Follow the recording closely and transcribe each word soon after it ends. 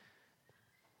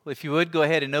Well, if you would, go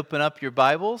ahead and open up your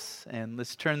Bibles and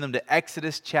let's turn them to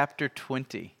Exodus chapter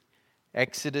 20.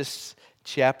 Exodus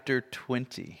chapter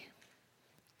 20.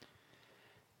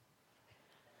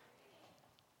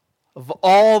 Of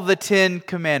all the 10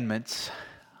 Commandments,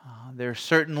 there's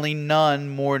certainly none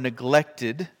more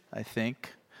neglected, I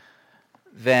think,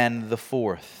 than the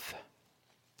fourth.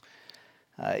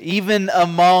 Even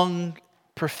among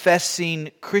professing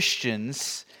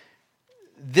Christians,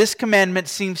 this commandment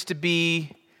seems to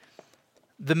be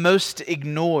the most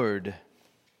ignored.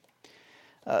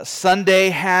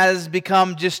 Sunday has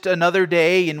become just another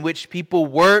day in which people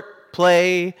work,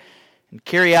 play, and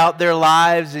carry out their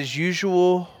lives as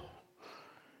usual.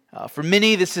 For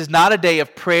many, this is not a day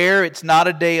of prayer. It's not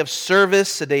a day of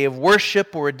service, a day of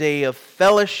worship, or a day of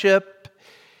fellowship.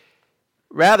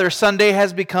 Rather, Sunday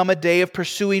has become a day of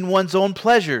pursuing one's own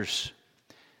pleasures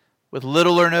with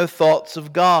little or no thoughts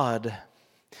of God.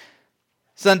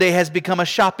 Sunday has become a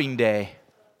shopping day,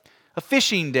 a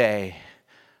fishing day,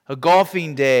 a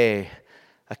golfing day,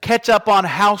 a catch-up on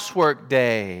housework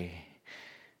day.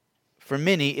 For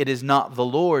many, it is not the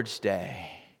Lord's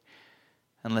day,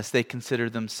 unless they consider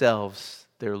themselves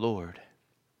their Lord.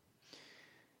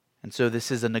 And so this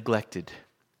is a neglected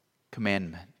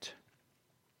commandment.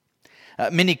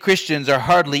 Many Christians are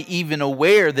hardly even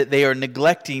aware that they are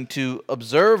neglecting to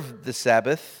observe the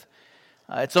Sabbath.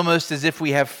 It's almost as if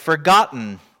we have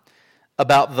forgotten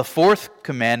about the fourth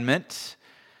commandment.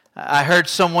 I heard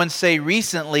someone say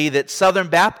recently that Southern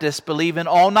Baptists believe in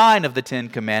all 9 of the 10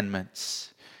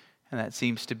 commandments. And that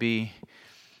seems to be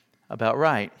about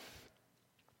right.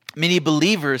 Many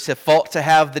believers have fought to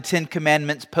have the 10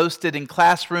 commandments posted in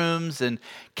classrooms and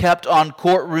kept on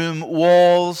courtroom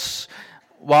walls,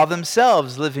 while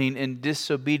themselves living in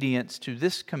disobedience to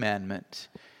this commandment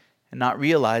and not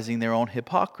realizing their own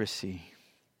hypocrisy.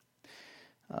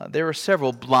 There are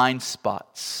several blind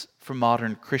spots for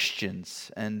modern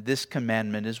Christians, and this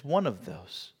commandment is one of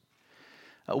those.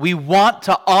 We want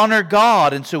to honor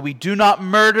God, and so we do not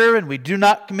murder, and we do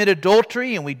not commit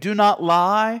adultery, and we do not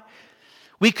lie.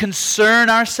 We concern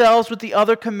ourselves with the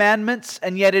other commandments,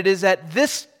 and yet it is at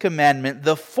this commandment,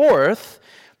 the fourth,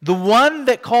 the one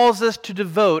that calls us to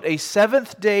devote a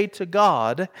 7th day to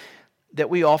God, that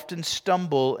we often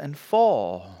stumble and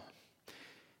fall.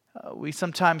 We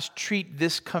sometimes treat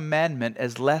this commandment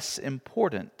as less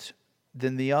important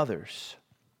than the others.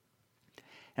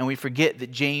 And we forget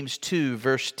that James 2,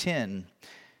 verse 10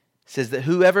 says that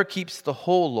whoever keeps the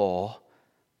whole law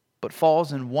but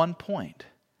falls in one point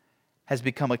has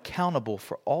become accountable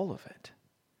for all of it.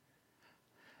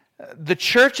 The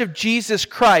Church of Jesus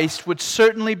Christ would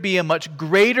certainly be a much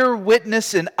greater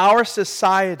witness in our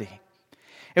society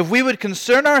if we would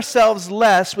concern ourselves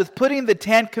less with putting the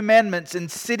 10 Commandments in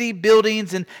city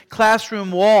buildings and classroom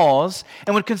walls,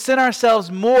 and would concern ourselves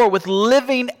more with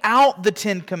living out the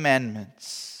 10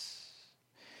 Commandments.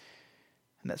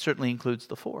 And that certainly includes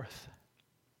the fourth.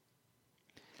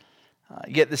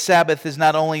 Yet the Sabbath is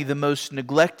not only the most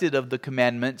neglected of the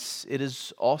commandments, it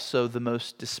is also the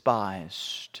most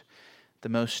despised. The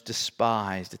most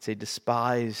despised. It's a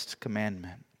despised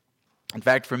commandment. In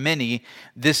fact, for many,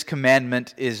 this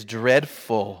commandment is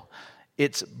dreadful.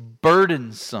 It's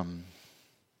burdensome.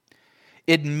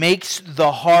 It makes the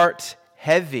heart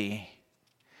heavy.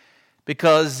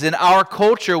 Because in our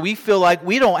culture, we feel like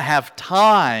we don't have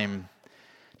time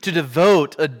to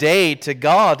devote a day to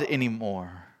God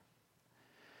anymore.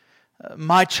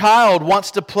 My child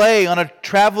wants to play on a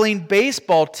traveling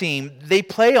baseball team. They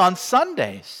play on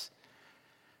Sundays.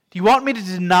 Do you want me to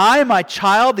deny my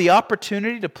child the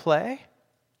opportunity to play?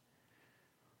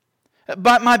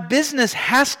 But my business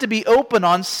has to be open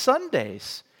on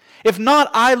Sundays. If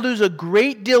not, I lose a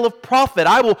great deal of profit.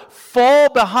 I will fall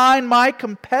behind my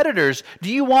competitors. Do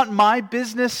you want my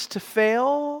business to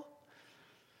fail?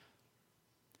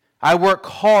 I work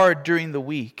hard during the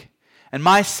week, and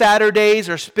my Saturdays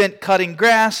are spent cutting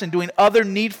grass and doing other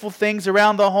needful things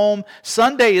around the home.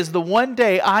 Sunday is the one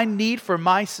day I need for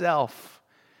myself.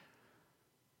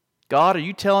 God, are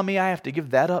you telling me I have to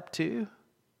give that up too?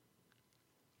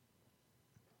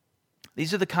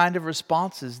 These are the kind of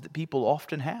responses that people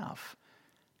often have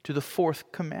to the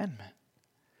fourth commandment.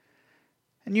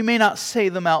 And you may not say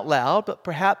them out loud, but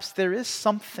perhaps there is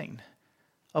something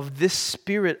of this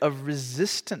spirit of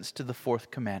resistance to the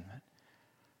fourth commandment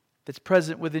that's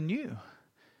present within you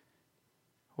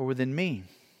or within me.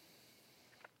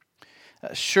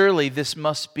 Surely this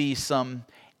must be some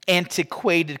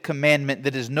antiquated commandment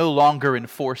that is no longer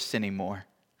enforced anymore.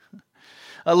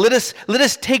 Let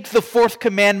us take the fourth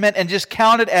commandment and just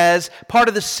count it as part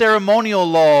of the ceremonial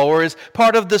law or as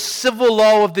part of the civil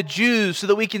law of the Jews so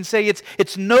that we can say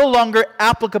it's no longer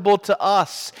applicable to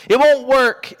us. It won't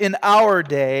work in our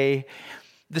day.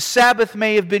 The Sabbath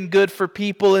may have been good for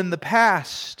people in the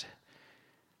past,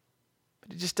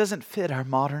 but it just doesn't fit our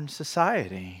modern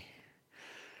society.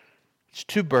 It's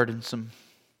too burdensome,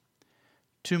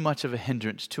 too much of a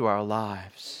hindrance to our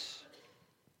lives.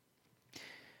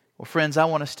 Well, friends, I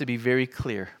want us to be very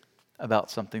clear about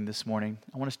something this morning.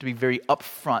 I want us to be very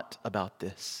upfront about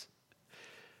this.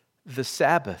 The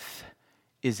Sabbath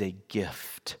is a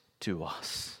gift to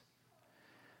us.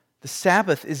 The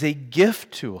Sabbath is a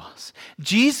gift to us.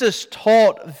 Jesus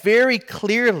taught very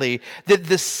clearly that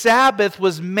the Sabbath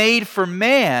was made for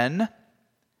man,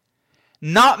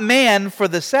 not man for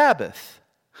the Sabbath.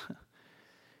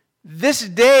 This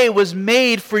day was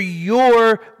made for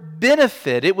your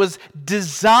benefit. It was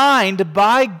designed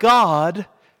by God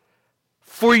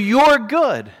for your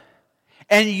good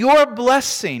and your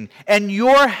blessing and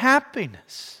your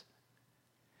happiness.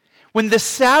 When the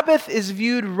Sabbath is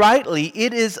viewed rightly,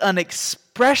 it is an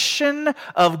expression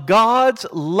of God's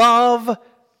love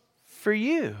for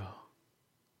you.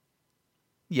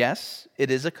 Yes, it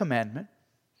is a commandment.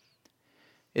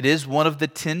 It is one of the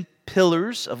 10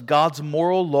 pillars of God's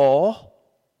moral law.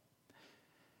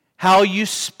 How you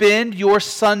spend your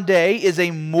Sunday is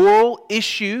a moral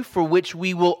issue for which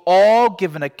we will all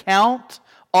give an account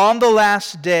on the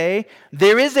last day.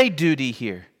 There is a duty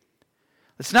here.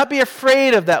 Let's not be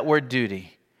afraid of that word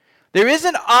duty. There is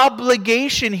an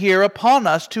obligation here upon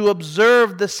us to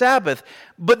observe the Sabbath,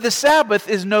 but the Sabbath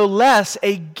is no less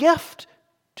a gift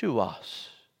to us.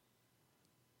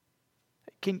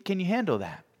 Can you handle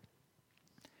that?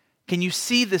 Can you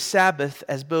see the Sabbath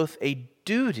as both a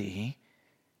duty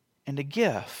and a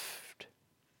gift?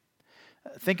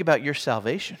 Think about your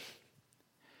salvation.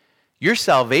 Your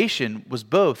salvation was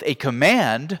both a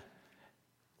command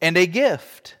and a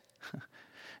gift.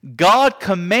 God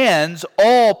commands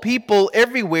all people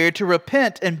everywhere to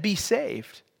repent and be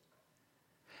saved.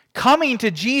 Coming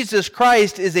to Jesus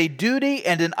Christ is a duty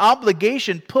and an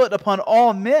obligation put upon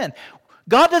all men.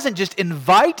 God doesn't just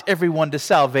invite everyone to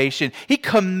salvation. He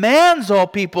commands all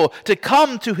people to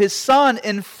come to His Son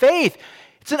in faith.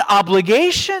 It's an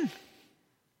obligation.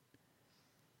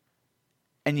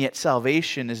 And yet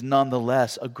salvation is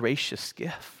nonetheless a gracious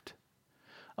gift,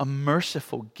 a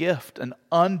merciful gift, an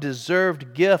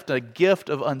undeserved gift, a gift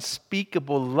of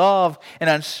unspeakable love and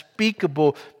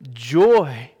unspeakable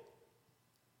joy.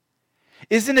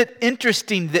 Isn't it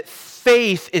interesting that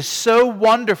faith is so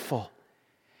wonderful,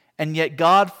 and yet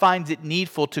God finds it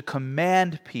needful to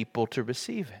command people to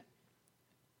receive it?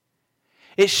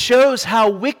 It shows how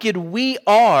wicked we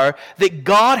are that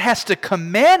God has to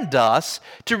command us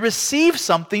to receive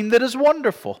something that is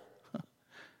wonderful.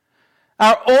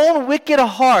 Our own wicked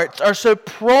hearts are so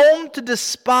prone to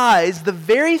despise the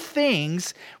very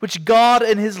things which God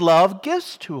in His love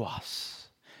gives to us.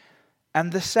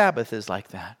 And the Sabbath is like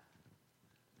that.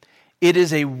 It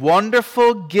is a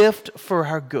wonderful gift for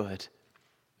our good.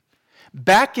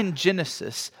 Back in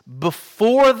Genesis,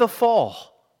 before the fall,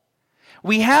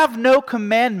 we have no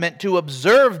commandment to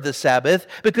observe the Sabbath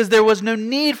because there was no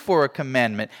need for a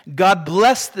commandment. God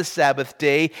blessed the Sabbath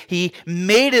day. He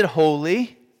made it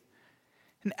holy.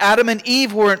 And Adam and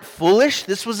Eve weren't foolish.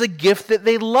 This was a gift that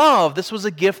they loved. This was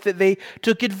a gift that they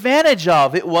took advantage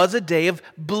of. It was a day of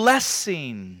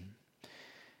blessing.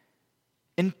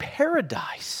 In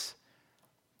paradise,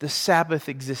 the Sabbath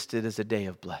existed as a day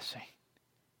of blessing.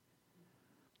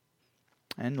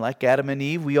 And like Adam and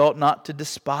Eve, we ought not to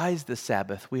despise the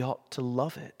Sabbath. We ought to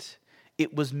love it.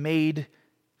 It was made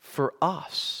for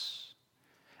us.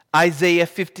 Isaiah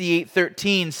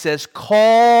 58:13 says,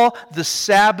 "Call the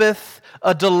Sabbath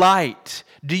a delight."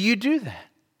 Do you do that?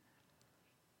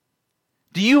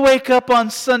 Do you wake up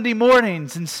on Sunday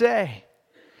mornings and say,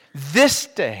 "This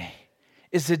day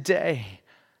is a day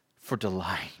for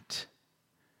delight,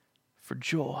 for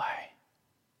joy"?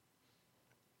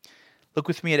 Look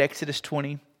with me at Exodus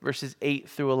 20, verses 8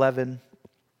 through 11,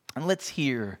 and let's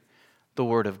hear the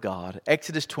word of God.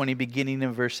 Exodus 20, beginning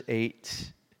in verse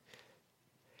 8.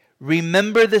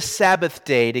 "Remember the Sabbath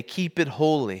day to keep it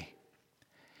holy.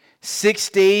 6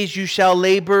 days you shall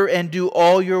labor and do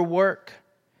all your work,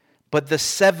 but the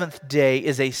seventh day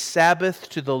is a Sabbath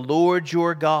to the Lord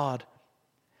your God.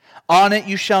 On it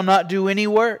you shall not do any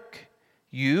work,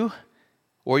 you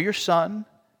or your son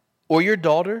or your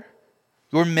daughter,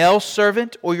 your male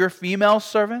servant or your female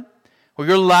servant, or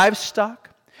your livestock,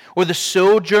 or the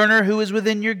sojourner who is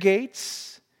within your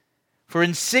gates. For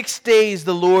in 6 days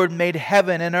the Lord made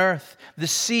heaven and earth, the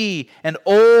sea, and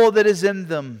all that is in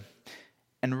them,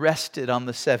 and rested on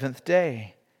the seventh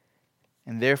day.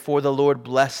 And therefore the Lord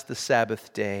blessed the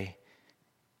Sabbath day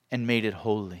and made it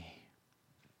holy.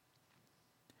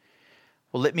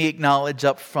 Well, let me acknowledge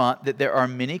up front that there are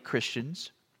many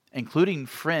Christians, including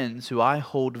friends who I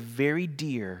hold very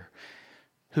dear,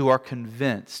 who are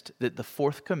convinced that the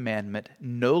fourth commandment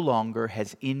no longer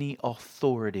has any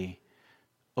authority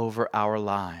over our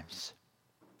lives.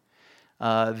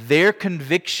 Their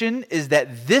conviction is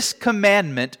that this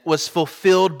commandment was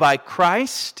fulfilled by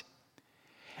Christ,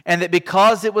 and that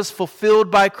because it was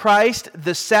fulfilled by Christ,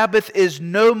 the Sabbath is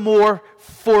no more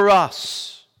for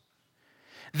us.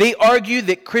 They argue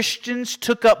that Christians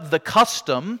took up the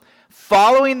custom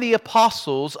following the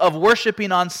apostles of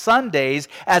worshiping on Sundays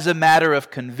as a matter of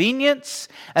convenience,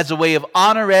 as a way of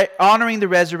honoring the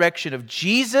resurrection of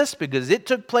Jesus because it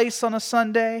took place on a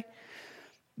Sunday,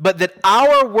 but that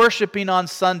our worshiping on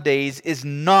Sundays is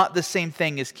not the same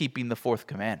thing as keeping the fourth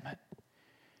commandment.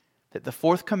 That the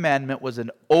fourth commandment was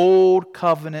an old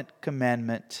covenant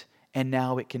commandment, and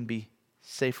now it can be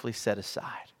safely set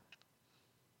aside.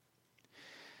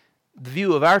 The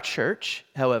view of our church,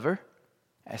 however,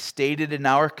 as stated in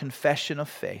our confession of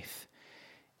faith,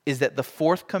 is that the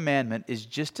fourth commandment is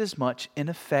just as much in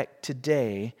effect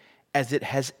today as it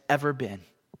has ever been.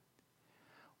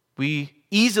 We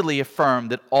easily affirm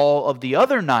that all of the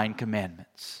other 9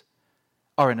 commandments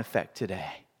are in effect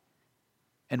today.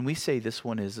 And we say this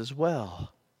one is as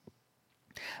well.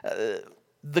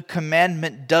 The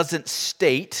commandment doesn't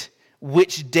state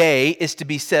which day is to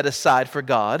be set aside for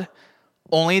God,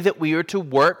 only that we are to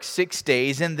work 6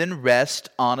 days and then rest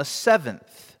on a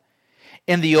seventh.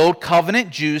 In the Old Covenant,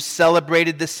 Jews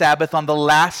celebrated the Sabbath on the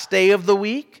last day of the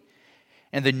week.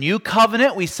 In the New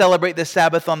Covenant, we celebrate the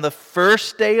Sabbath on the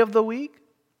first day of the week.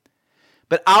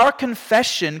 But our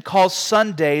confession calls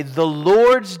Sunday the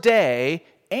Lord's Day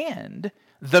and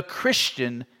the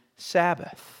Christian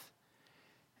Sabbath.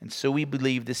 And so we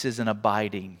believe this is an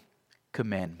abiding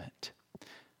commandment.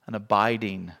 An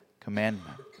abiding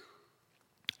commandment.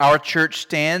 Our church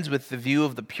stands with the view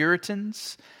of the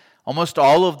Puritans, almost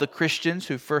all of the Christians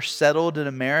who first settled in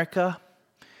America.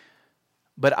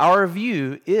 But our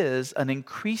view is an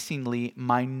increasingly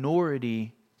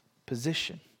minority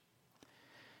position.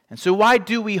 And so why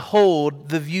do we hold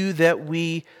the view that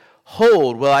we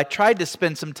hold? Well, I tried to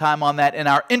spend some time on that in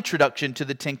our introduction to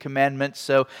the Ten Commandments,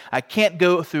 so I can't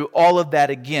go through all of that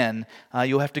again.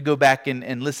 You'll have to go back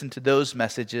and listen to those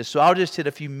messages. So I'll just hit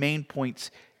a few main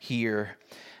points here.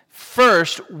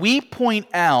 First, we point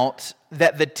out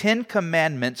that the Ten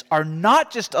Commandments are not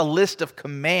just a list of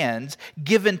commands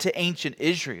given to ancient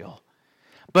Israel,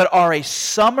 but are a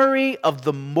summary of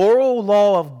the moral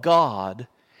law of God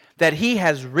that He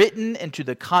has written into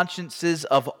the consciences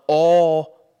of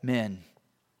all men.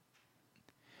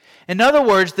 In other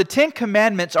words, the Ten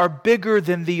Commandments are bigger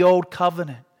than the Old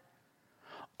Covenant.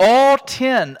 All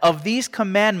 10 of these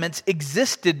commandments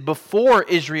existed before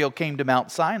Israel came to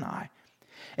Mount Sinai.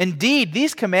 Indeed,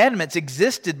 these commandments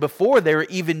existed before there were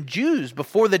even Jews,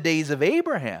 before the days of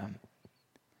Abraham.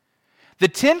 The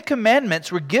 10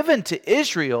 Commandments were given to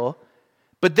Israel,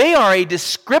 but they are a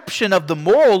description of the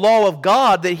moral law of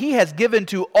God that He has given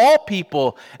to all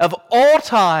people of all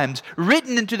times,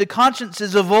 written into the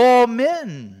consciences of all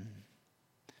men.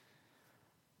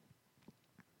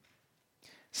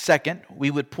 Second, we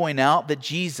would point out that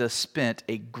Jesus spent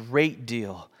a great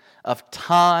deal of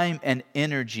time and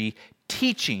energy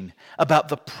teaching about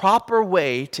the proper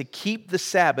way to keep the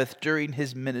Sabbath during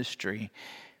His ministry,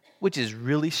 which is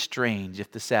really strange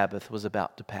if the Sabbath was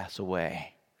about to pass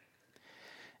away.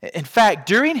 In fact,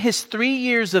 during His 3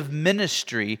 years of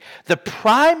ministry, the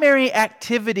primary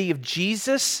activity of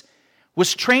Jesus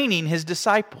was training His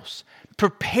disciples,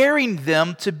 preparing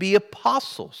them to be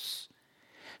apostles.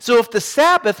 So if the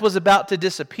Sabbath was about to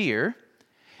disappear,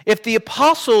 if the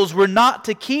apostles were not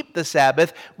to keep the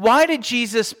Sabbath, why did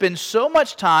Jesus spend so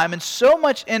much time and so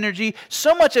much energy,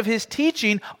 so much of His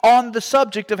teaching on the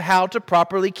subject of how to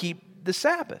properly keep the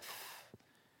Sabbath?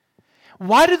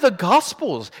 Why do the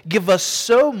Gospels give us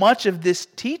so much of this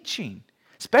teaching,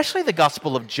 especially the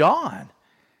Gospel of John?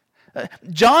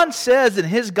 John says in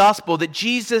his Gospel that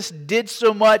Jesus did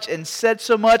so much and said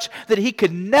so much that he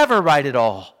could never write it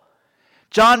all.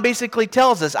 John basically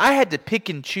tells us, I had to pick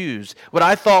and choose what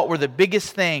I thought were the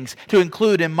biggest things to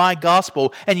include in my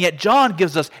gospel, and yet John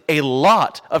gives us a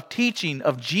lot of teaching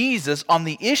of Jesus on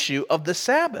the issue of the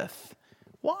Sabbath.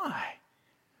 Why?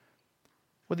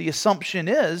 Well, the assumption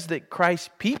is that Christ's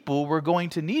people were going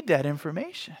to need that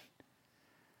information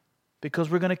because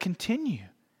we're going to continue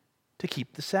to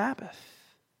keep the Sabbath.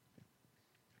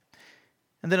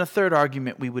 And then a third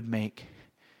argument we would make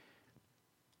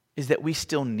is that we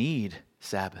still need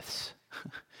Sabbaths.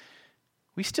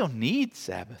 We still need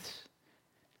Sabbaths.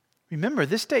 Remember,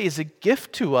 this day is a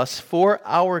gift to us for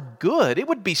our good. It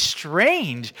would be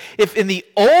strange if in the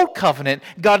old covenant,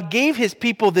 God gave his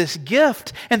people this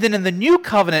gift, and then in the new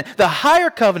covenant, the higher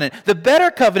covenant, the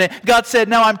better covenant, God said,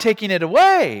 "Now I'm taking it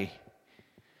away."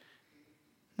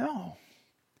 No.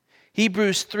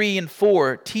 Hebrews 3 and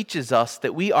 4 teaches us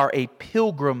that we are a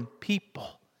pilgrim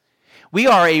people. We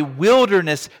are a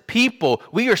wilderness people.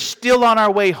 We are still on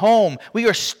our way home. We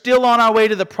are still on our way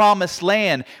to the promised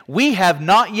land. We have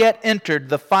not yet entered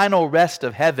the final rest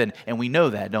of heaven, and we know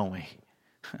that, don't we?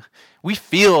 We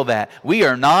feel that. We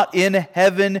are not in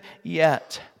heaven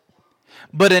yet.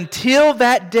 But until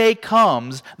that day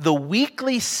comes, the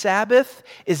weekly Sabbath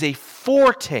is a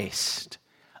foretaste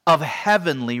of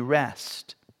heavenly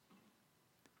rest.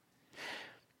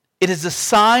 It is a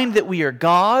sign that we are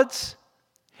God's.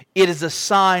 It is a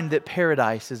sign that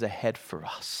paradise is ahead for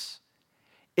us.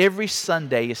 Every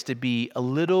Sunday is to be a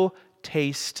little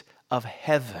taste of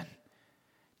heaven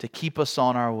to keep us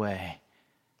on our way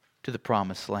to the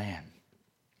promised land.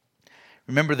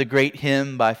 Remember the great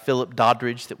hymn by Philip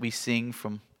Doddridge that we sing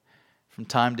from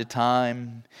time to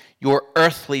time? Your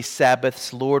earthly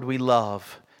Sabbaths, Lord, we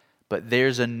love, but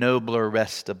there's a nobler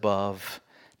rest above.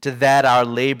 To that our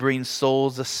laboring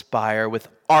souls aspire with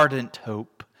ardent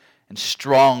hope and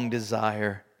strong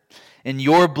desire. In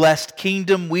your blessed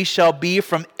kingdom we shall be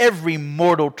from every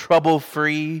mortal trouble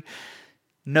free.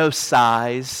 No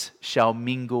sighs shall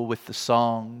mingle with the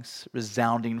songs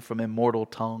resounding from immortal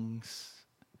tongues.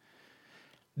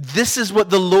 This is what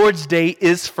the Lord's Day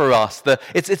is for us.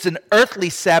 It's an earthly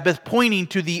Sabbath pointing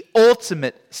to the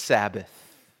ultimate Sabbath.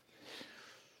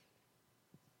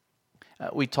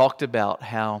 We talked about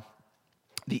how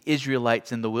the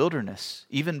Israelites in the wilderness,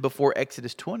 even before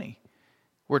Exodus 20,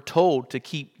 were told to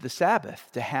keep the Sabbath,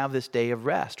 to have this day of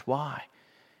rest. Why?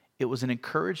 It was an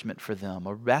encouragement for them,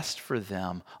 a rest for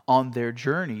them on their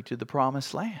journey to the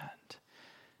promised land.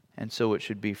 And so it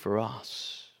should be for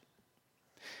us.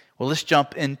 Well, let's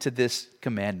jump into this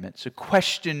commandment. So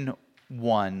question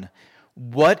 1,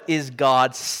 what is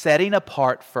God setting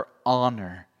apart for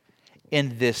honor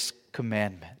in this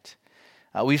commandment?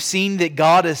 We've seen that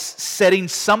God is setting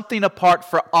something apart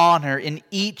for honor in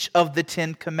each of the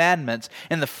 10 commandments.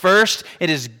 In the first, it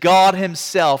is God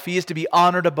himself. He is to be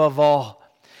honored above all.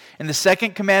 In the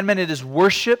second commandment, it is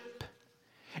worship.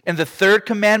 In the third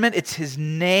commandment, it's his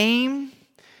name.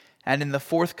 And in the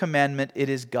fourth commandment, it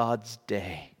is God's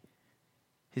day.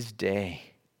 His day.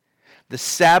 The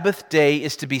Sabbath day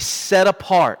is to be set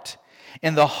apart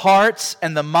in the hearts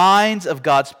and the minds of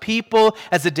God's people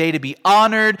as a day to be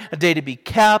honored, a day to be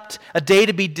kept, a day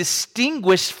to be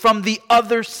distinguished from the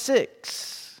other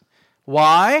 6.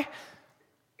 Why?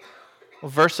 Well,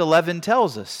 verse 11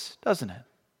 tells us, doesn't it?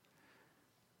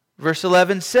 Verse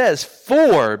 11 says,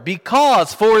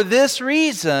 because, for this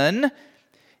reason,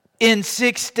 in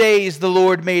 6 days the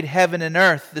Lord made heaven and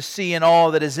earth, the sea and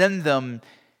all that is in them,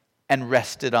 and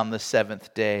rested on the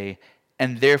 7th day.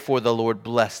 And therefore the Lord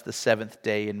blessed the 7th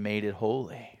day and made it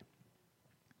holy.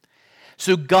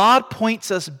 So God points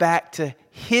us back to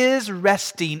his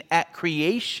resting at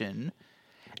creation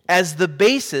as the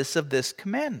basis of this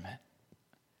commandment.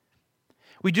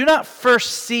 We do not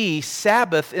first see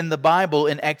Sabbath in the Bible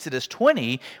in Exodus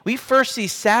 20. We first see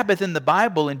Sabbath in the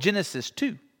Bible in Genesis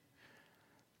 2.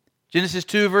 Genesis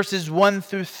 2 verses 1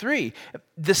 through 3.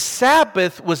 The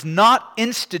Sabbath was not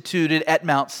instituted at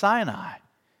Mount Sinai.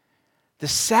 The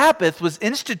Sabbath was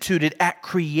instituted at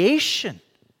creation.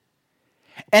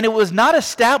 And it was not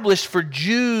established for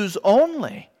Jews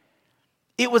only.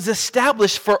 It was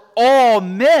established for all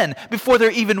men before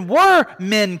there even were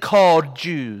men called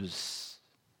Jews.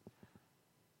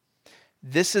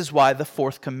 This is why the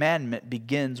 4th commandment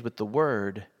begins with the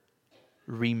word,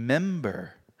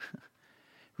 remember.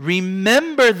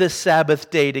 Remember the Sabbath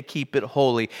day to keep it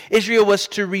holy. Israel was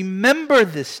to remember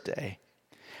this day.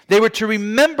 They were to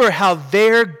remember how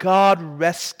their God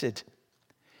rested.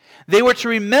 They were to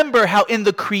remember how in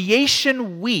the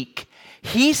creation week,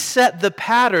 he set the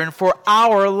pattern for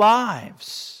our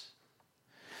lives.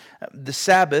 The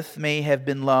Sabbath may have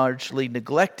been largely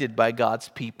neglected by God's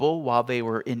people while they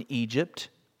were in Egypt,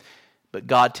 but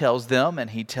God tells them, and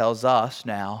he tells us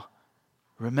now,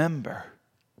 remember.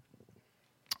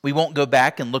 We won't go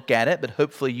back and look at it, but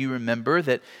hopefully you remember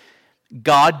that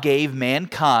God gave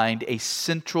mankind a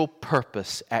central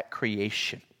purpose at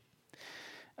creation.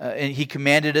 And he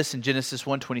commanded us in Genesis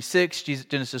 1:26,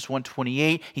 Genesis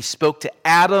 1:28. He spoke to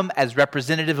Adam as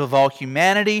representative of all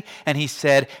humanity, and he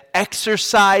said,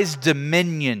 exercise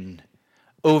dominion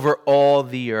over all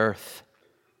the earth.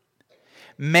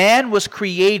 Man was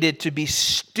created to be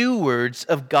stewards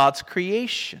of God's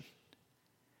creation.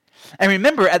 And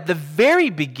remember, at the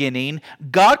very beginning,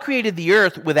 God created the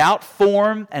earth without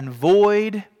form and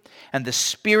void, and the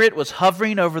Spirit was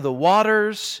hovering over the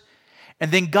waters.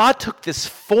 And then God took this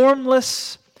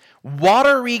formless,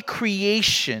 watery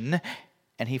creation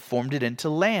and He formed it into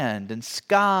land and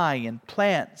sky and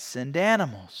plants and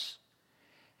animals.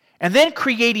 And then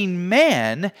creating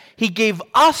man, He gave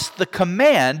us the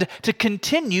command to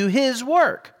continue His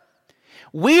work.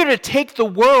 We are to take the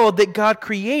world that God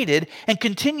created and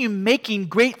continue making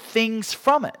great things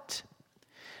from it.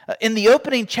 In the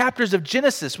opening chapters of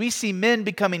Genesis, we see men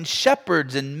becoming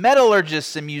shepherds and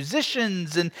metallurgists and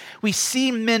musicians, and we see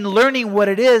men learning what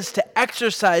it is to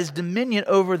exercise dominion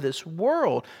over this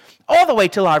world, all the way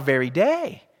till our very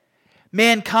day.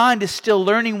 Mankind is still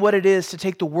learning what it is to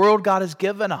take the world God has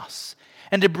given us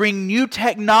and to bring new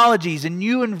technologies and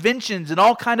new inventions and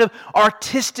all kind of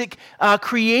artistic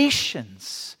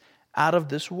creations out of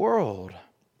this world.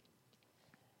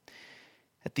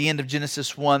 At the end of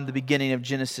Genesis 1, the beginning of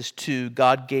Genesis 2,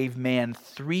 God gave man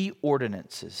 3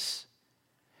 ordinances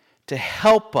to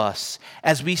help us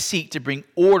as we seek to bring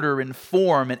order and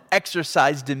form and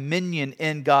exercise dominion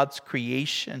in God's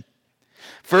creation.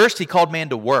 First, He called man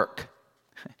to work.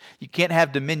 You can't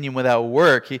have dominion without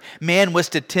work. Man was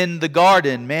to tend the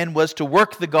garden. Man was to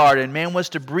work the garden. Man was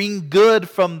to bring good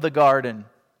from the garden.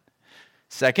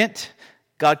 Second,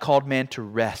 God called man to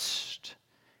rest.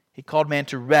 He called man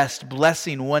to rest,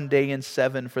 blessing one day in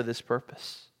 7 for this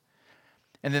purpose.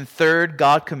 And then third,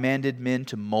 God commanded men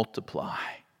to multiply.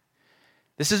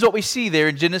 This is what we see there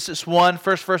in Genesis 1,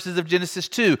 first verses of Genesis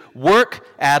 2. Work,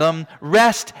 Adam.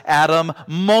 Rest, Adam.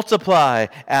 Multiply,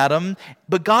 Adam.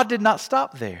 But God did not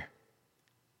stop there.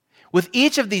 With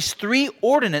each of these 3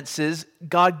 ordinances,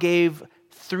 God gave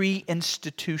 3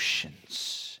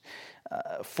 institutions.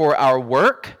 For our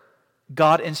work,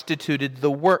 God instituted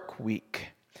the work week.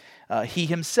 He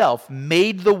Himself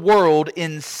made the world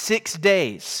in 6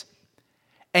 days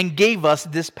and gave us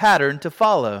this pattern to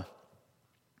follow.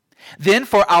 Then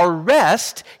for our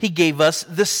rest, He gave us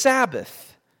the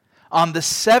Sabbath. On the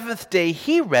 7th day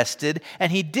He rested,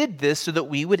 and He did this so that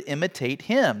we would imitate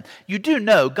Him. You do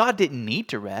know God didn't need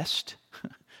to rest.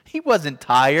 He wasn't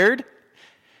tired.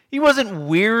 He wasn't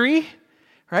weary.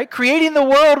 Right? Creating the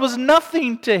world was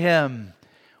nothing to Him.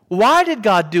 Why did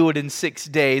God do it in 6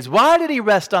 days? Why did He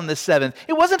rest on the 7th?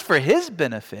 It wasn't for His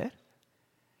benefit.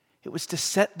 It was to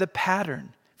set the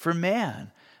pattern for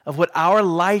man of what our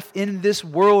life in this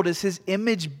world as His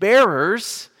image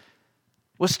bearers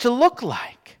was to look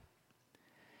like.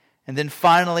 And then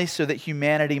finally, so that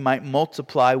humanity might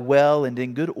multiply well and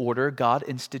in good order, God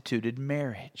instituted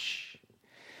marriage.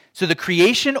 So the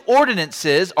creation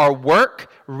ordinances are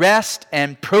work, rest,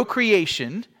 and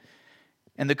procreation.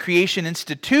 And the creation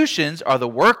institutions are the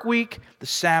work week, the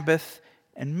Sabbath,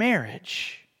 and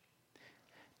marriage.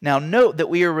 Now note that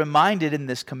we are reminded in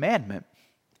this commandment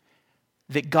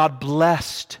that God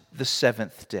blessed the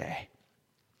 7th day.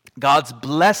 God's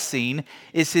blessing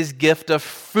is His gift of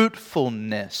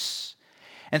fruitfulness.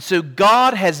 And so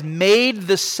God has made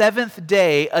the 7th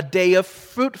day a day of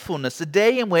fruitfulness, a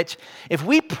day in which if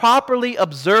we properly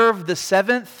observe the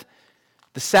Sabbath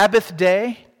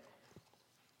day,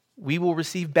 we will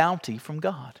receive bounty from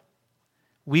God.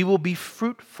 We will be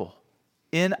fruitful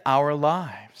in our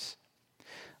lives.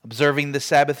 Observing the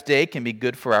Sabbath day can be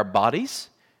good for our bodies,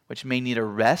 which may need a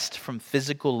rest from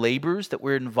physical labors that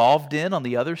we're involved in on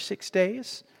the other 6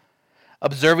 days.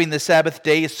 Observing the Sabbath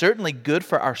day is certainly good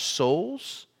for our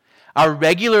souls. Our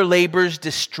regular labors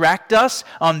distract us.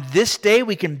 On this day,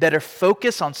 we can better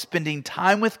focus on spending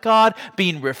time with God,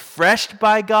 being refreshed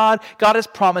by God. God has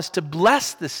promised to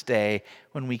bless this day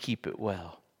when we keep it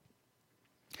well.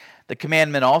 The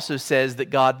commandment also says that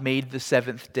God made the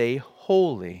 7th day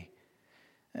holy.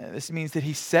 This means that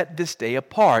He set this day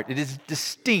apart. It is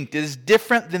distinct. It is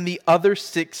different than the other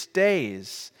 6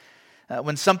 days.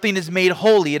 When something is made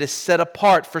holy, it is set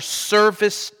apart for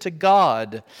service to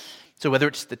God. So whether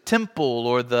it's the temple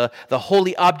or the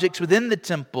holy objects within the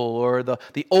temple or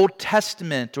the Old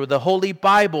Testament or the Holy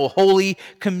Bible, Holy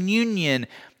Communion,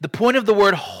 the point of the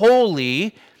word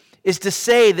holy is to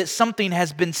say that something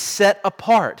has been set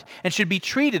apart and should be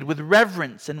treated with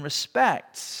reverence and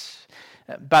respect.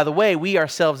 By the way, we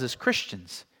ourselves as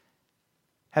Christians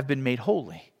have been made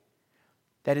holy.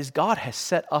 That is, God has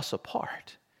set us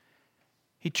apart.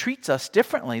 He treats us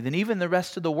differently than even the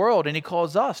rest of the world, and He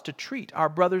calls us to treat our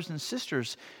brothers and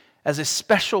sisters as a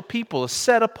special people, a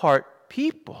set-apart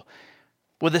people.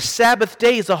 Well, the Sabbath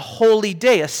day is a holy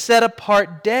day, a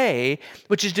set-apart day,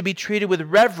 which is to be treated with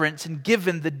reverence and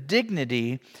given the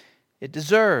dignity it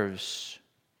deserves.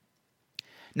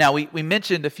 Now, we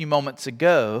mentioned a few moments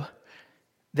ago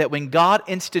that when God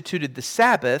instituted the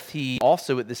Sabbath, He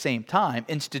also at the same time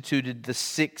instituted the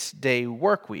 6-day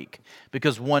work week,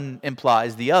 because one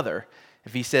implies the other.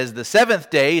 If He says the seventh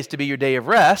day is to be your day of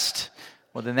rest,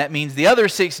 well, then that means the other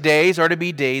 6 days are to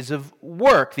be days of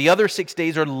work. The other 6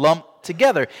 days are lumped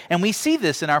together. And we see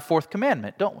this in our fourth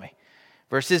commandment, don't we?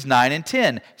 Verses 9 and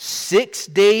 10. 6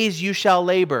 days you shall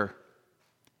labor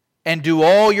and do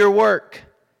all your work.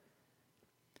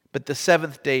 But the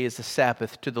seventh day is the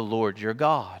Sabbath to the Lord your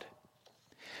God.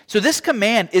 So this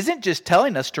command isn't just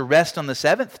telling us to rest on the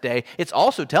seventh day, it's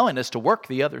also telling us to work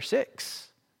the other 6.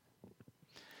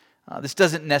 This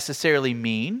doesn't necessarily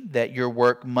mean that your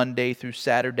work Monday through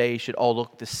Saturday should all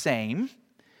look the same.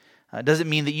 It doesn't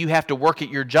mean that you have to work at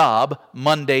your job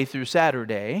Monday through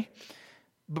Saturday.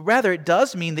 But rather it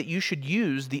does mean that you should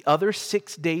use the other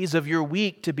 6 days of your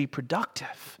week to be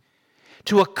productive,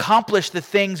 to accomplish the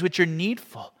things which are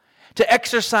needful, to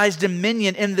exercise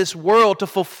dominion in this world, to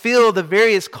fulfill the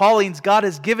various callings God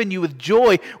has given you with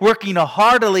joy, working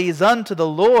heartily as unto the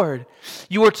Lord.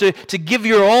 You are to give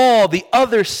your all the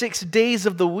other 6 days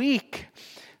of the week,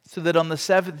 so that on the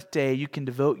seventh day you can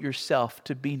devote yourself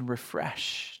to being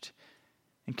refreshed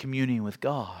and communing with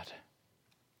God.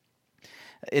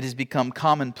 It has become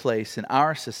commonplace in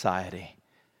our society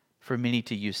for many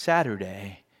to use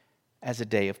Saturday as a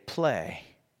day of play.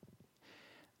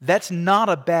 That's not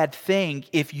a bad thing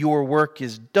if your work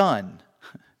is done.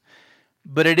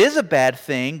 But it is a bad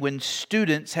thing when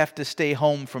students have to stay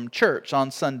home from church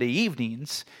on Sunday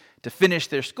evenings to finish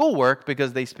their schoolwork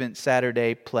because they spent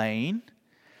Saturday playing.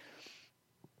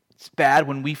 It's bad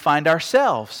when we find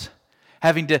ourselves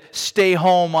having to stay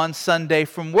home on Sunday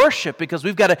from worship because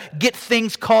we've got to get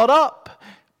things caught up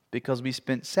because we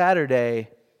spent Saturday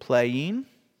playing.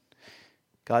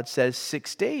 God says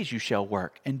 6 days you shall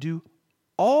work and do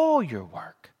all your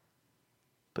work,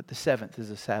 but the seventh is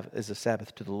a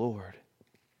Sabbath to the Lord.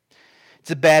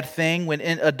 It's a bad thing when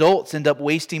adults end up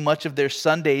wasting much of their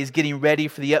Sundays getting ready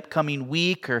for the upcoming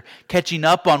week or catching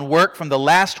up on work from the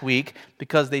last week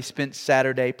because they spent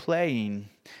Saturday playing.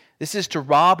 This is to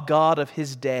rob God of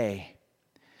His day.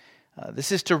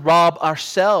 This is to rob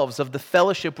ourselves of the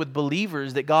fellowship with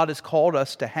believers that God has called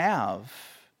us to have.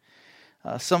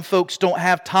 Some folks don't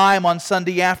have time on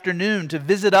Sunday afternoon to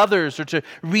visit others or to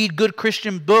read good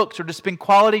Christian books or to spend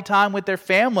quality time with their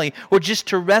family or just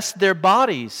to rest their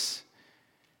bodies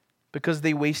because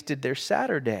they wasted their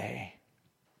Saturday.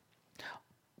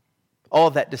 All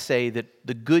of that to say that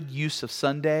the good use of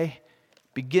Sunday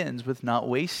begins with not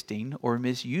wasting or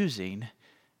misusing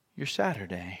your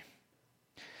Saturday.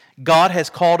 God has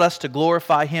called us to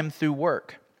glorify Him through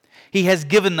work. He has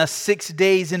given us 6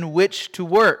 days in which to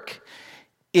work.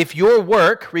 If your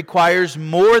work requires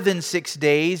more than 6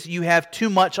 days, you have too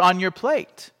much on your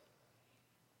plate.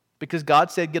 Because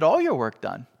God said, get all your work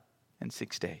done in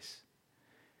 6 days.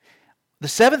 The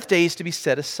seventh day is to be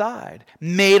set aside,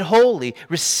 made holy,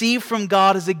 received from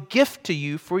God as a gift to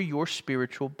you for your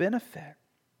spiritual benefit.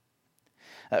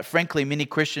 Frankly, many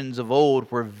Christians of old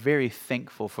were very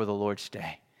thankful for the Lord's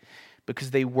Day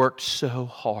because they worked so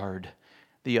hard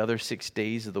the other 6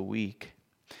 days of the week.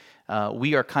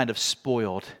 We are kind of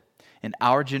spoiled in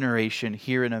our generation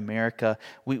here in America.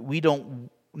 We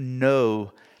don't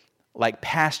know, like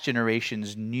past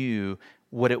generations knew,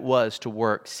 what it was to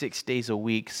work 6 days a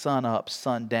week, sun up,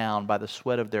 sun down, by the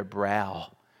sweat of their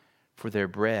brow for their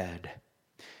bread.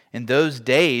 In those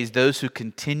days, those who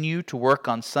continue to work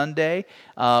on Sunday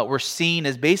were seen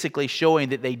as basically showing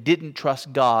that they didn't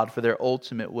trust God for their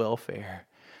ultimate welfare,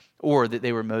 or that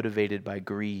they were motivated by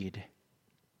greed.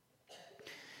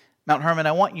 Mount Hermon,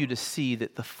 I want you to see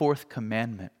that the fourth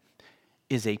commandment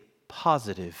is a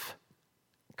positive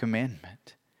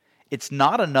commandment. It's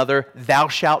not another thou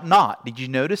shalt not. Did you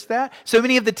notice that? So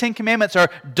many of the 10 commandments are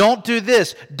don't do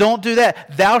this, don't do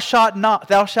that, thou shalt not,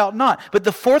 thou shalt not. But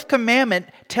the fourth commandment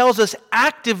tells us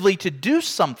actively to do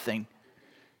something.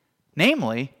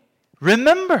 Namely,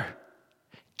 remember,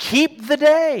 keep the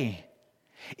day.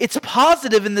 It's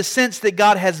positive in the sense that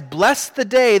God has blessed the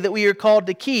day that we are called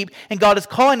to keep, and God is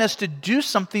calling us to do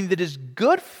something that is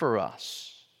good for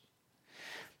us.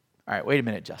 All right, wait a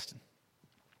minute, Justin.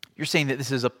 You're saying that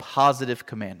this is a positive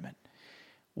commandment.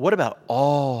 What about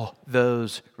all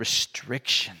those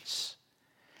restrictions?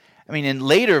 I mean, in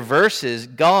later verses,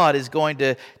 God is going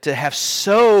to have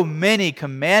so many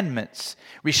commandments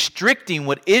restricting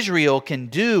what Israel can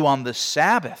do on the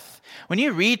Sabbath. When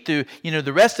you read through,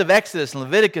 the rest of Exodus and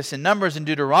Leviticus and Numbers and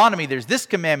Deuteronomy, there's this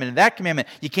commandment and that commandment.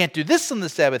 You can't do this on the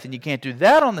Sabbath and you can't do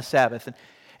that on the Sabbath. And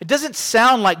it doesn't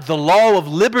sound like the law of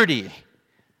liberty,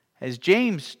 as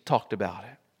James talked about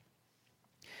it.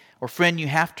 Or friend, you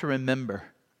have to remember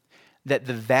that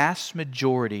the vast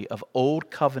majority of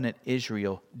Old Covenant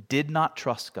Israel did not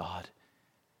trust God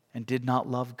and did not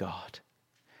love God.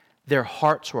 Their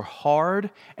hearts were hard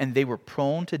and they were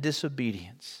prone to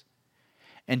disobedience.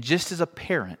 And just as a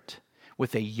parent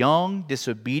with a young,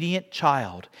 disobedient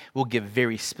child will give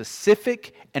very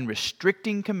specific and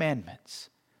restricting commandments,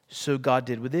 so God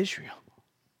did with Israel.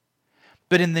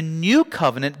 But in the new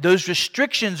covenant, those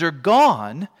restrictions are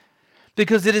gone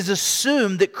because it is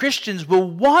assumed that Christians will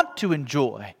want to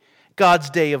enjoy God's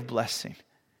day of blessing.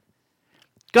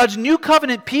 God's new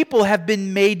covenant people have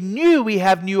been made new. We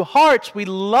have new hearts. We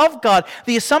love God.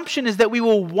 The assumption is that we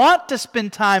will want to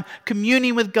spend time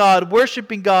communing with God,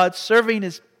 worshiping God, serving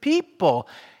His people.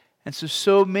 And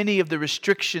so many of the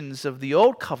restrictions of the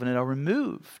old covenant are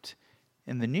removed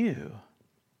in the new.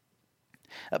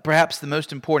 Perhaps the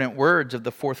most important words of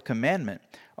the fourth commandment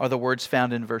are the words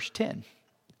found in verse 10.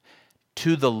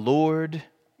 To the Lord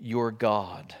your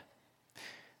God.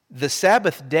 The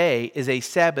Sabbath day is a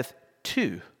Sabbath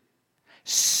to,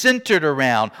 centered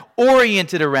around,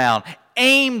 oriented around,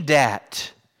 aimed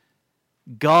at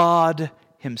God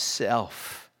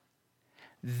Himself.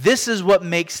 This is what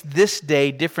makes this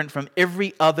day different from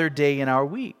every other day in our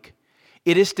week.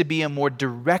 It is to be a more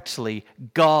directly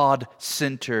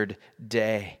God-centered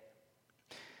day.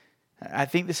 I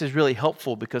think this is really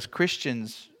helpful because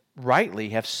Christians rightly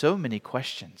have so many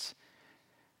questions.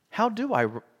 How do I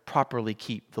properly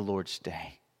keep the Lord's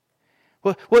day?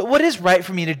 What is right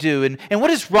for me to do and what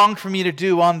is wrong for me to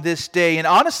do on this day? And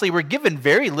honestly, we're given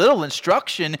very little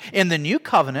instruction in the new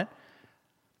covenant.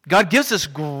 God gives us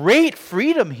great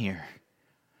freedom here.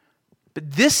 But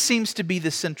this seems to be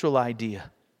the central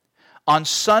idea. On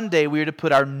Sunday, we are to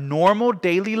put our normal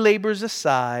daily labors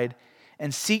aside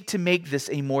and seek to make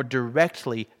this a more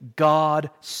directly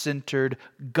God-centered,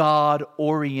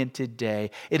 God-oriented day.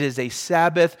 It is a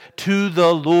Sabbath to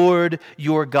the Lord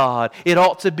your God. It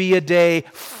ought to be a day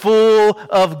full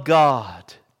of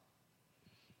God.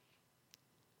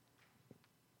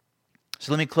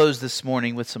 So let me close this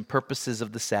morning with some purposes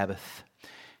of the Sabbath.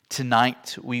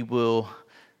 Tonight we will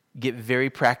get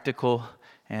very practical,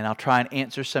 and I'll try and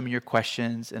answer some of your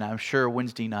questions, and I'm sure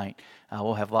Wednesday night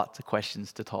we'll have lots of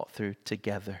questions to talk through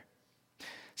together.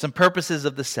 Some purposes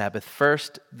of the Sabbath.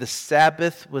 First, the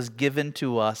Sabbath was given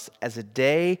to us as a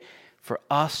day for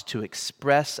us to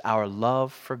express our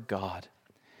love for God.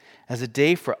 As a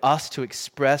day for us to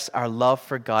express our love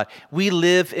for God. We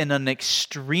live in an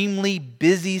extremely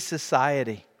busy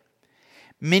society.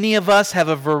 Many of us have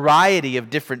a variety of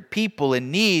different people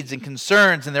and needs and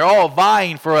concerns, and they're all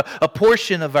vying for a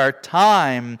portion of our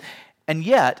time. And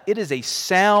yet, it is a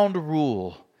sound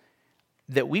rule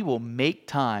that we will make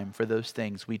time for those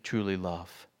things we truly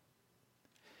love.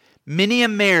 Many a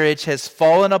marriage has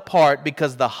fallen apart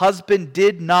because the husband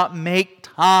did not make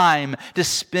time to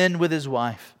spend with his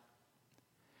wife.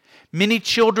 Many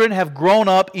children have grown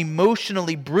up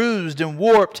emotionally bruised and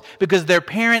warped because their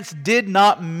parents did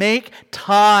not make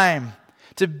time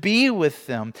to be with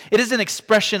them. It is an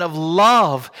expression of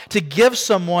love to give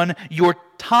someone your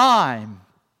time.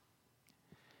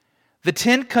 The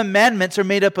 10 Commandments are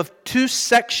made up of 2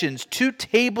 sections, 2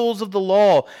 tables of the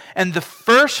law. And the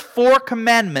first 4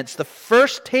 commandments, the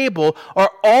first table,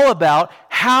 are all about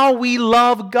how we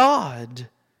love God.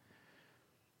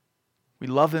 We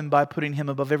love Him by putting Him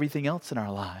above everything else in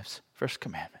our lives. First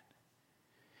commandment.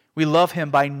 We love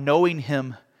Him by knowing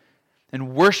Him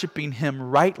and worshiping Him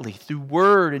rightly through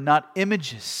word and not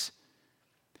images.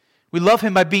 We love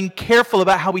Him by being careful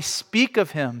about how we speak of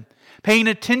Him, paying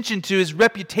attention to His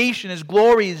reputation, His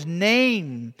glory, His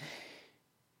name.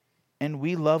 And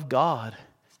we love God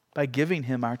by giving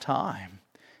Him our time,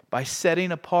 by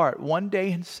setting apart one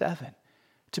day in 7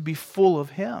 to be full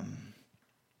of Him.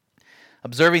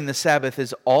 Observing the Sabbath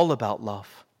is all about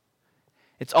love.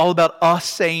 It's all about us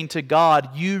saying to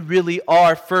God, you really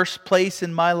are first place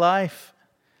in my life.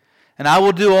 And I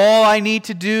will do all I need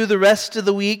to do the rest of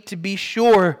the week to be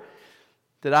sure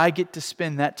that I get to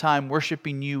spend that time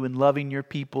worshiping you and loving your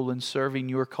people and serving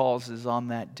your causes on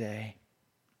that day.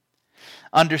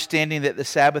 Understanding that the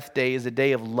Sabbath day is a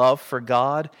day of love for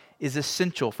God is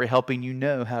essential for helping you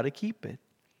know how to keep it.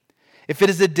 If it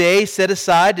is a day set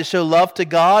aside to show love to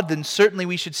God, then certainly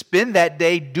we should spend that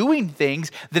day doing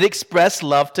things that express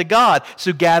love to God.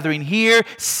 So gathering here,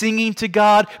 singing to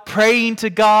God, praying to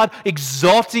God,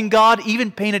 exalting God, even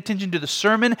paying attention to the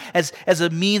sermon as a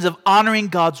means of honoring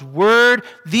God's word,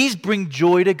 these bring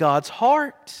joy to God's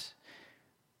heart.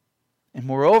 And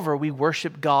moreover, we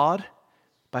worship God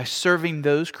by serving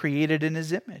those created in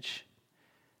His image.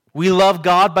 We love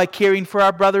God by caring for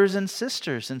our brothers and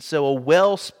sisters. And so a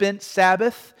well-spent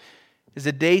Sabbath is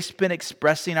a day spent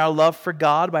expressing our love for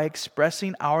God by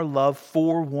expressing our love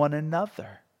for one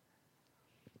another.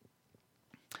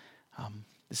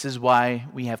 This is why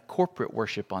we have corporate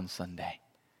worship on Sunday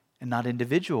and not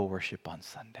individual worship on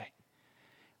Sunday.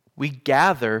 We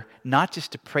gather not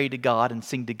just to pray to God and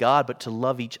sing to God, but to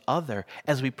love each other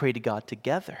as we pray to God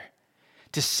together.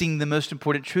 To sing the most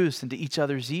important truths into each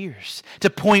other's ears, to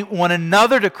point one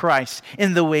another to Christ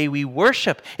in the way we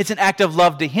worship. It's an act of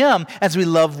love to Him as we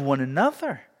love one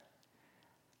another.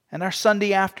 And our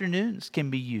Sunday afternoons can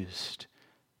be used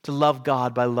to love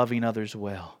God by loving others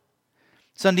well.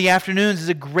 Sunday afternoons is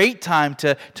a great time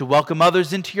to welcome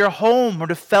others into your home or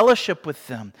to fellowship with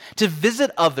them, to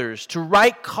visit others, to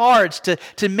write cards,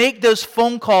 to make those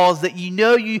phone calls that you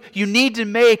know you need to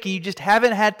make and you just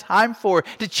haven't had time for,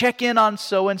 to check in on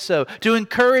so-and-so, to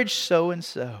encourage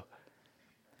so-and-so.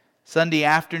 Sunday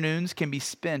afternoons can be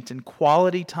spent in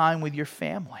quality time with your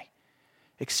family,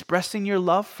 expressing your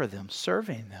love for them,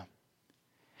 serving them.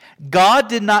 God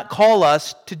did not call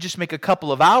us to just make a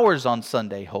couple of hours on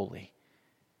Sunday holy.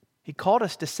 He called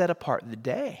us to set apart the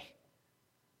day.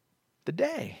 The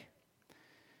day.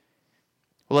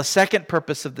 Well, a second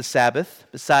purpose of the Sabbath,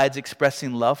 besides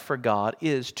expressing love for God,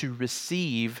 is to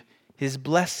receive His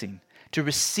blessing. To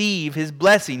receive His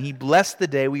blessing. He blessed the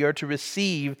day. We are to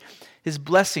receive His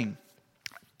blessing.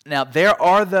 Now, there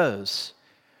are those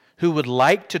who would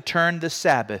like to turn the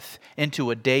Sabbath into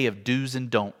a day of do's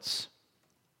and don'ts.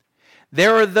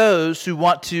 There are those who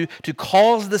want to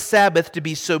cause the Sabbath to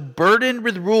be so burdened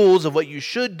with rules of what you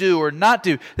should do or not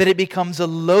do that it becomes a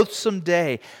loathsome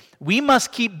day. We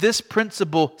must keep this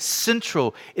principle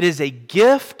central. It is a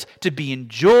gift to be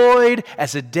enjoyed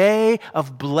as a day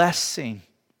of blessing.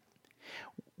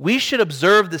 We should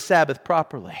observe the Sabbath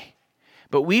properly,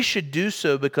 but we should do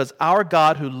so because our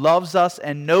God who loves us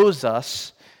and knows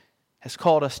us has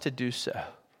called us to do so.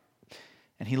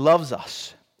 And He loves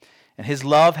us. And His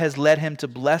love has led Him to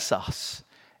bless us.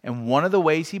 And one of the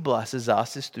ways He blesses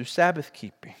us is through Sabbath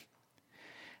keeping.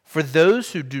 For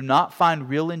those who do not find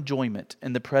real enjoyment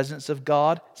in the presence of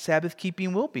God, Sabbath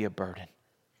keeping will be a burden.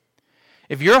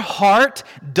 If your heart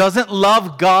doesn't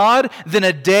love God, then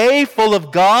a day full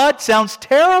of God sounds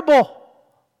terrible.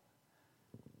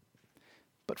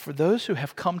 But for those who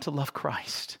have come to love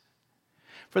Christ,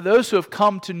 for those who have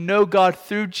come to know God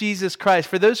through Jesus Christ,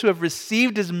 for those who have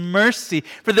received His mercy,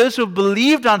 for those who have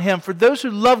believed on Him, for those who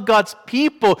love God's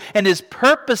people and His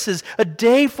purposes, a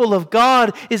day full of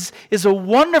God is a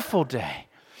wonderful day,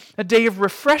 a day of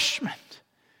refreshment.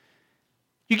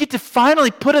 You get to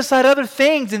finally put aside other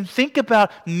things and think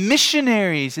about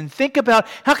missionaries and think about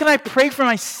how can I pray for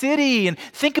my city and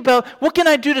think about what can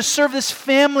I do to serve this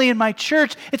family in my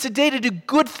church. It's a day to do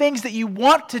good things that you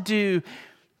want to do,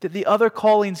 that the other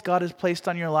callings God has placed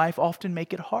on your life often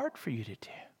make it hard for you to do.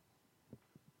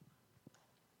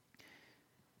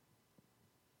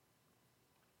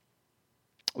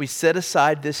 We set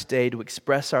aside this day to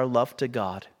express our love to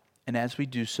God, and as we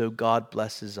do so, God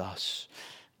blesses us.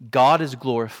 God is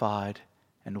glorified,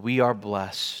 and we are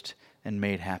blessed and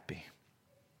made happy.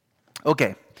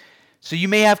 Okay, so you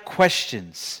may have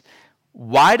questions.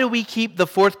 Why do we keep the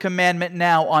fourth commandment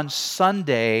now on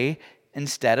Sunday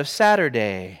instead of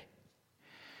Saturday?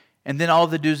 And then all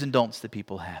the do's and don'ts that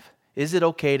people have. Is it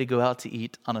okay to go out to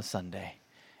eat on a Sunday?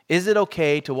 Is it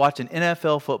okay to watch an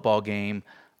NFL football game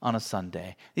on a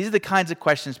Sunday? These are the kinds of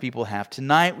questions people have.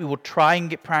 Tonight we will try and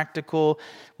get practical.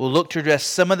 We'll look to address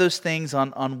some of those things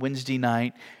on Wednesday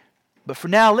night. But for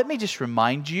now, let me just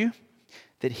remind you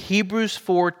that Hebrews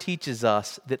 4 teaches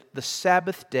us that the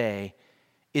Sabbath day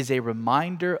is a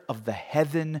reminder of the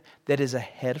heaven that is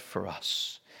ahead for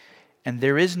us. And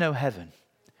there is no heaven.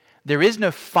 There is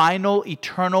no final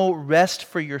eternal rest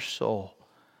for your soul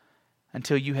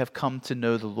until you have come to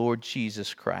know the Lord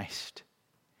Jesus Christ.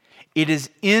 It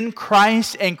is in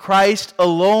Christ and Christ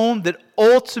alone that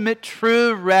ultimate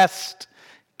true rest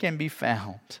can be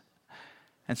found.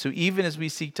 And so even as we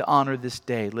seek to honor this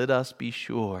day, let us be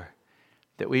sure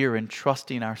that we are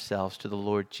entrusting ourselves to the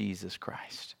Lord Jesus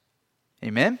Christ.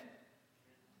 Amen?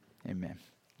 Amen.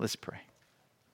 Let's pray.